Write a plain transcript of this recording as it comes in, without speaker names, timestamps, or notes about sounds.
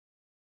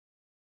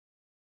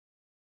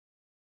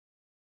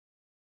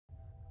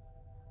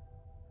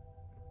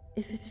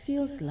If it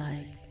feels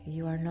like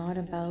you are not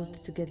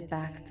about to get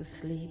back to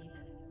sleep,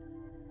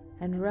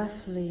 and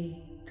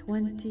roughly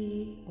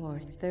 20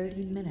 or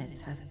 30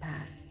 minutes have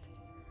passed,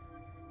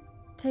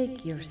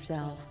 take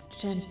yourself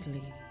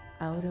gently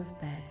out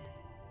of bed.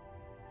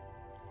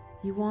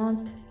 You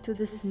want to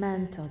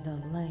dismantle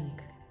the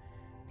link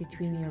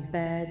between your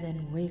bed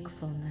and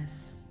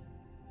wakefulness.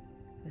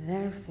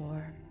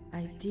 Therefore,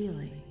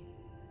 ideally,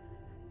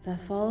 the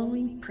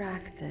following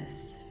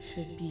practice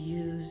should be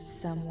used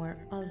somewhere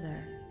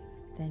other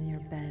than your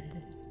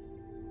bed.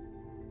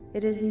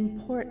 It is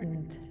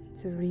important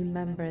to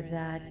remember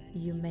that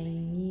you may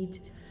need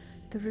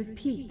to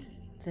repeat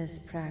this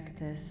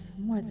practice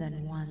more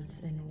than once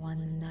in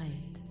one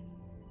night.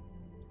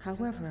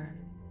 However,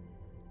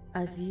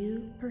 as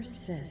you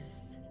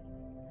persist,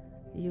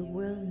 you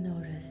will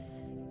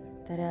notice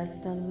that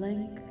as the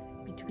link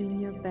between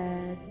your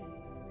bed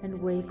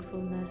and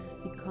wakefulness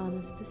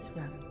becomes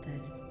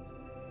disrupted,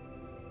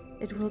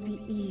 it will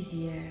be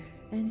easier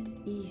and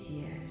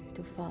easier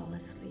to fall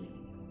asleep.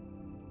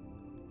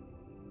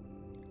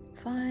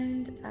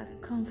 Find a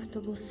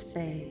comfortable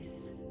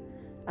space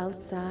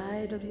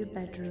outside of your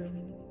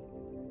bedroom,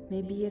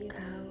 maybe a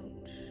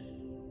couch,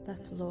 the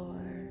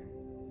floor,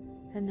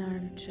 an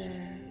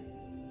armchair.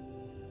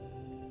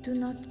 Do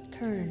not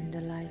turn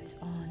the lights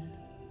on.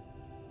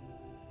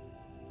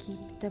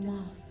 Keep them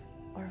off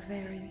or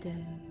very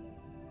dim.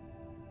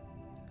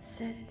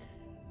 Sit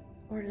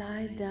or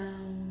lie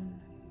down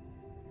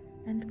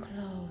and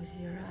close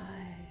your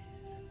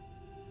eyes.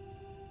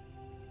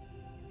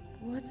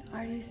 What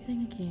are you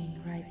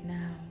thinking right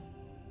now?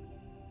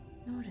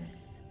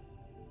 Notice.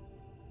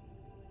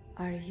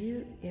 Are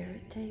you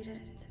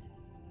irritated?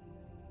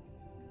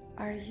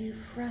 Are you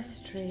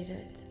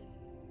frustrated?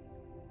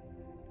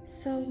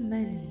 So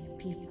many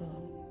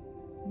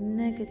people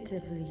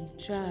negatively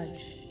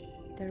judge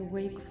their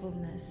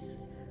wakefulness,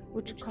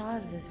 which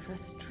causes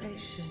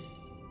frustration.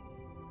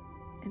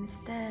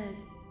 Instead,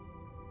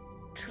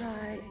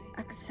 try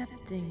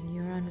accepting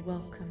your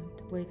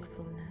unwelcomed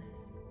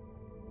wakefulness.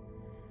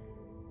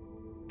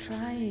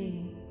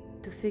 Trying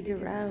to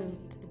figure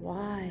out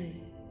why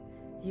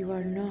you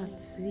are not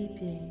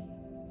sleeping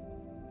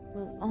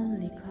will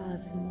only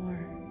cause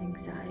more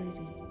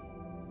anxiety.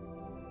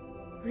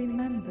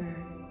 Remember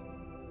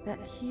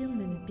that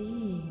human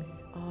beings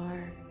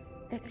are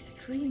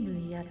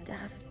extremely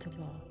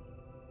adaptable.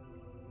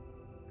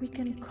 We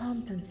can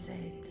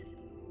compensate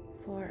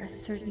for a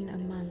certain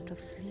amount of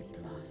sleep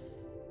loss.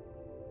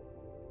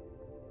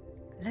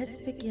 Let's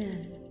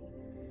begin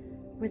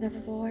with a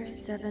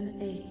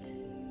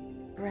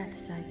 4-7-8 breath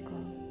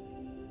cycle.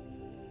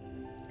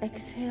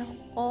 Exhale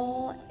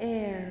all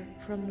air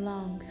from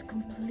lungs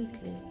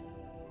completely.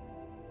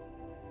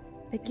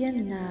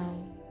 Begin now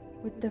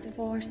with the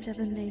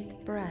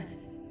 4-7-8 breath,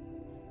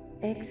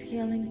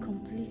 exhaling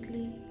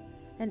completely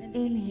and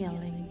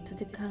inhaling to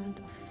the count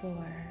of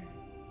 4,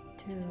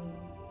 2,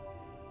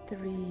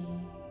 3,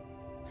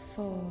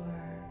 4,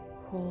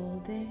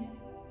 holding,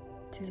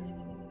 2,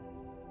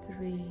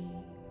 3,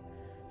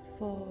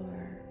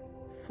 4,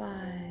 5,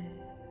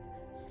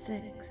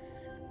 6,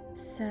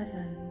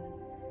 7,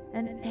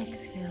 and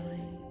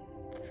exhaling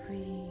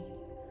 3,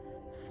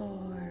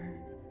 4,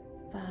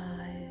 5,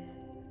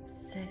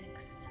 6,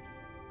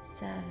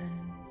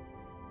 7,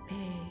 8.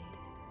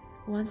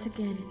 Once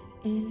again,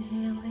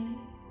 inhaling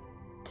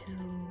 2,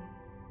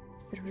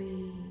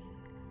 3,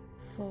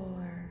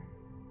 4,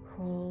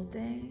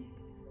 holding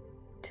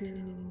 2,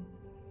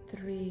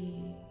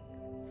 3,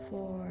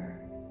 4,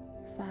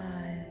 5,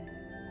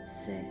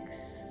 6,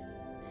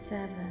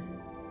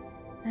 7,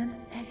 and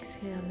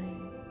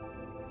exhaling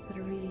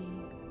 3,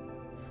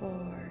 4,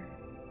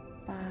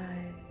 5,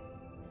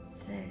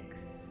 6,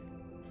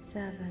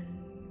 7,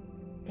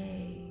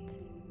 8.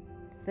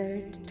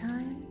 Third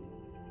time,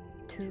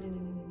 2,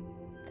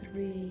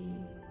 3,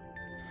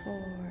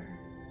 4,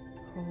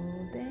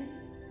 holding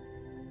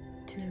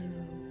 2,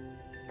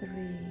 3,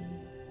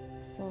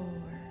 4,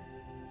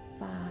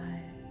 5,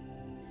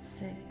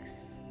 6,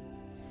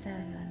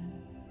 7,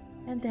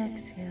 and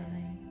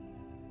exhaling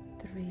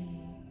 3,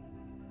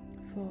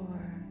 4,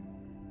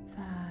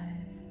 5,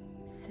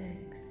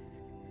 6,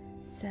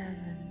 7,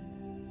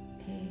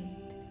 8,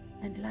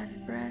 and last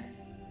breath,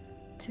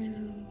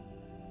 2,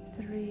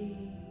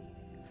 3,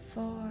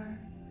 4,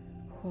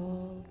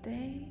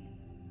 holding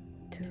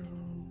 2,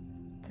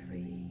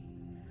 3,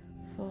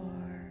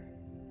 4,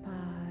 5,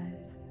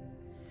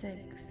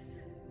 6,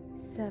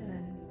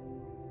 7,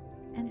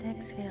 and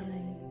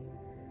exhaling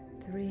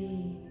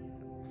 3,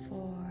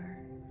 4,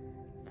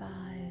 5,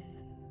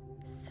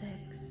 6,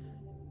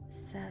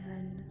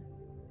 7,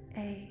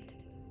 8.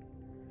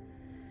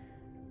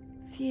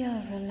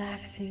 Feel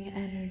relaxing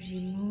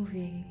energy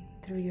moving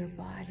through your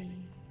body.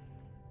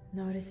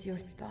 Notice your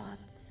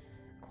thoughts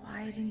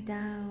quieting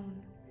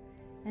down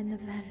and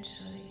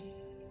eventually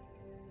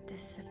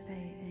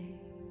dissipating.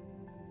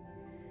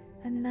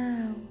 And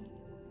now,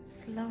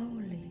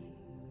 slowly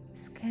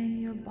scan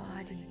your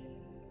body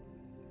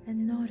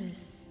and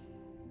notice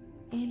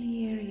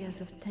any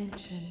areas of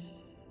tension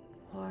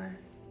or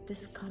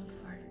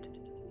discomfort.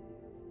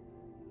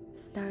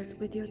 start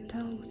with your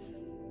toes.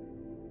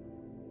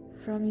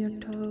 From your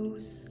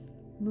toes,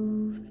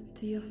 move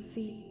to your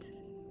feet,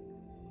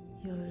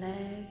 your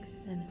legs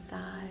and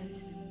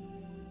thighs.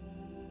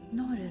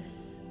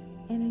 Notice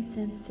any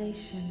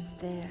sensations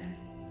there.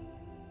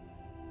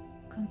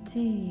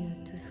 Continue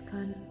to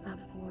scan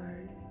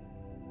upward.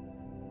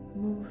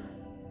 Move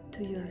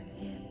to your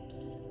hips,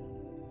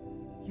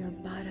 your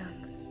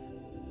buttocks,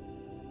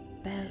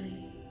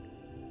 belly,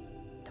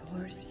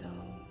 torso,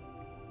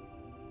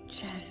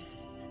 chest,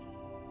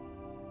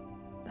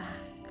 back.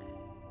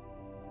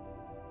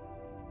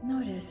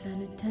 Notice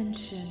any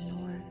tension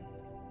or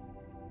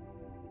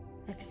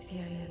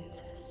experiences.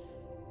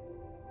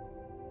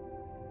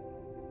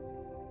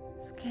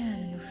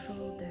 Scan your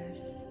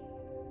shoulders,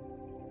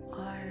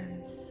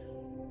 arms,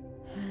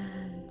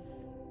 hands,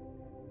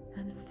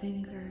 and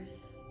fingers.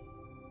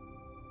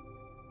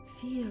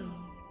 Feel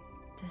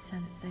the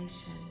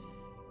sensations.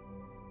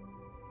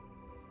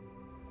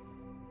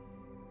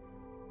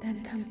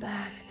 Then come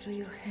back through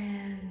your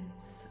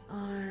hands,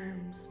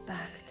 arms,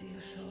 back to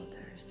your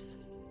shoulders.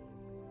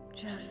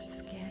 Just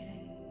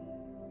scanning,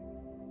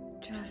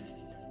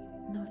 just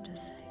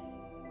noticing.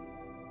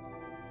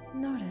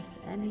 Notice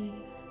any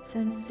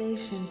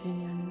sensations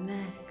in your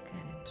neck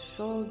and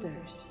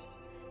shoulders,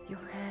 your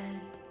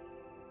head,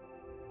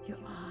 your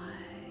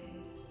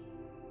eyes,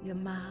 your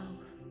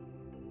mouth.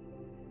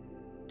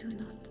 Do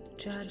not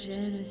judge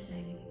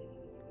anything,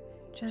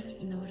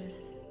 just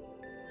notice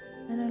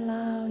and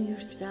allow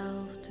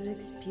yourself to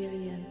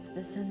experience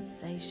the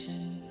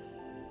sensations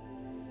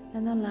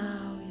and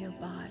allow your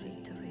body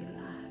to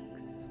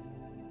relax.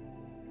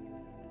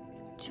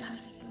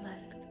 Just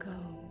let go.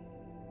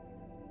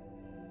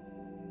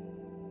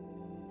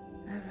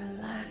 A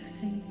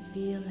relaxing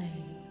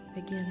feeling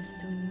begins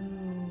to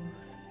move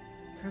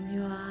from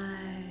your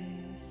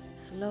eyes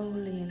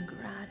slowly and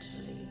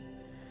gradually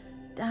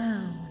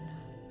down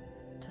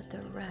to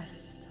the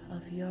rest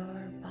of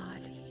your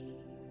body,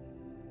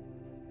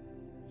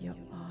 your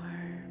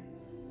arms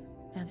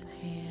and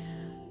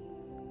hands,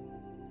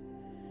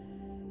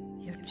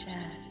 your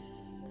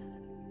chest,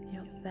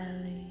 your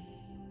belly,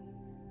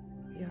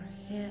 your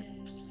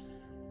hips,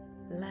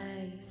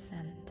 legs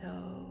and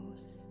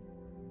toes.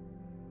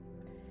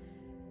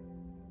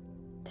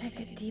 Take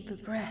a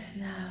deep breath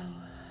now.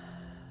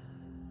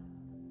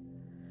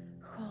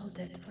 Hold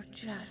it for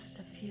just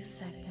a few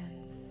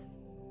seconds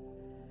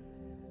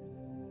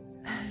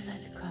and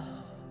let go.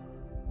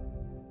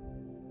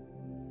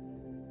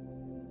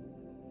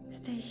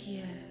 Stay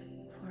here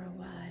for a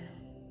while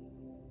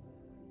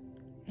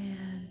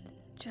and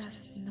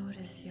just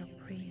notice your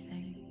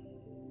breathing.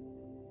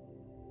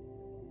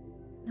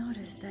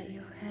 Notice that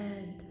your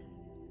head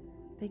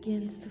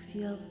begins to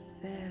feel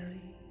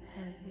very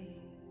heavy.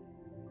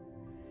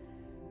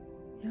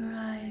 Your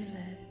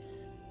eyelids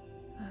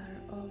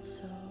are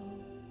also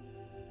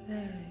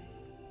very,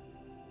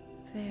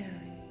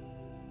 very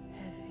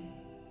heavy.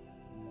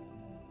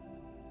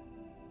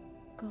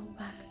 Go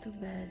back to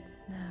bed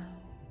now.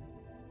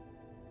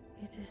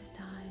 It is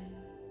time.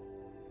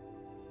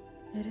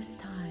 It is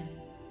time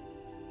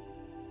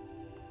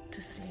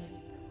to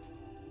sleep.